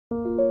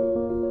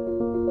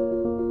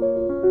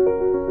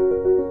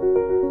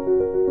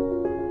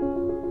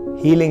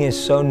Healing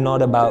is so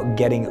not about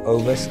getting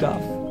over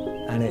stuff,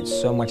 and it's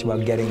so much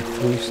about getting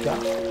through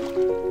stuff.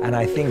 And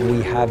I think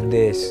we have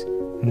this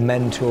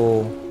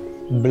mental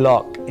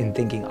block in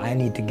thinking, I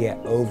need to get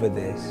over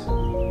this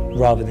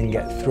rather than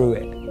get through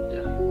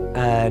it.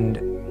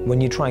 And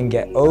when you try and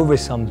get over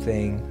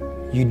something,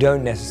 you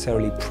don't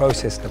necessarily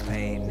process the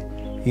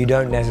pain. You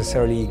don't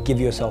necessarily give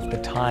yourself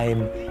the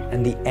time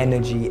and the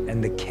energy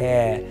and the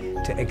care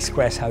to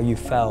express how you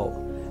felt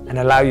and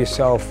allow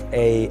yourself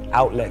an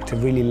outlet to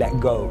really let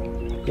go.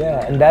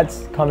 Yeah, and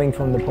that's coming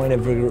from the point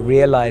of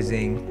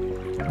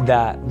realizing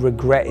that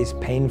regret is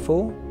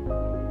painful,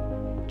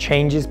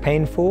 change is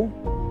painful,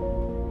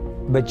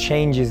 but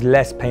change is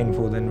less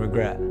painful than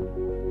regret.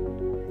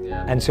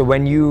 And so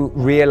when you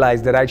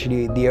realize that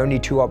actually the only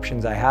two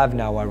options I have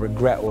now are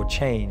regret or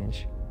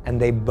change, and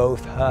they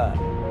both hurt,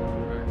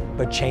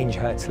 but change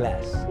hurts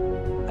less.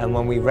 And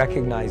when we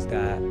recognize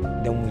that,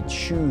 then we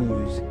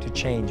choose to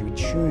change, we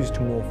choose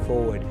to move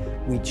forward,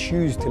 we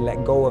choose to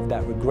let go of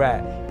that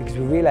regret, because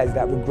we realize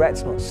that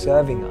regret's not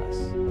serving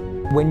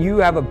us. When you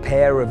have a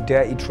pair of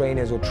dirty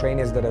trainers or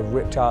trainers that are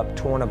ripped up,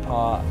 torn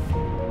apart,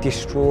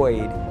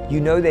 destroyed, you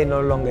know they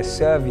no longer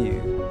serve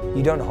you,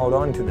 you don't hold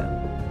on to them.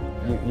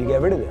 You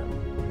get rid of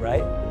them,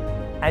 right?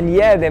 And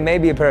yeah, there may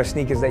be a pair of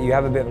sneakers that you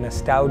have a bit of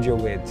nostalgia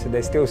with, so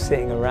they're still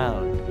sitting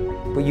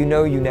around, but you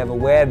know you never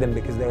wear them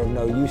because they're of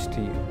no use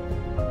to you.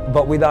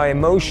 But with our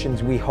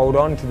emotions, we hold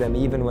on to them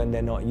even when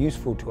they're not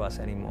useful to us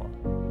anymore.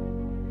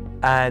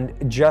 And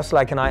just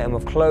like an item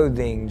of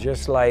clothing,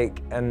 just like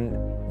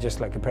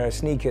a pair of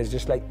sneakers,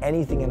 just like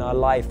anything in our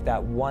life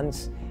that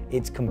once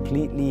it's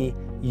completely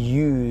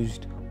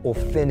used or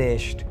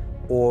finished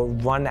or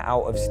run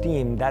out of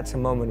steam, that's a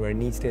moment where it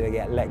needs to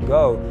get let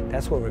go.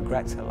 That's what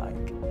regrets are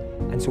like.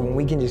 And so when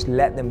we can just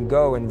let them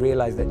go and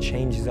realize that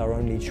change is our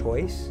only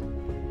choice,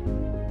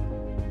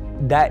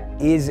 that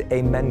is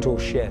a mental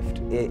shift.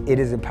 It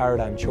is a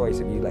paradigm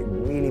choice of you like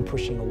really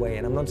pushing away.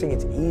 And I'm not saying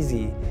it's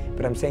easy,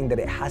 but I'm saying that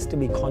it has to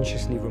be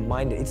consciously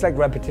reminded. It's like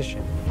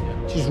repetition.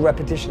 It's just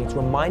repetition. It's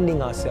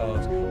reminding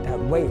ourselves that,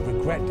 wait,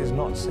 regret does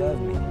not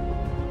serve me.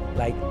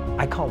 Like,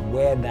 I can't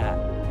wear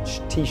that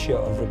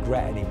t-shirt of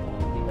regret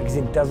anymore because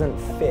it doesn't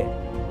fit.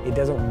 It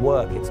doesn't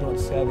work. It's not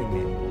serving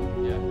me anymore.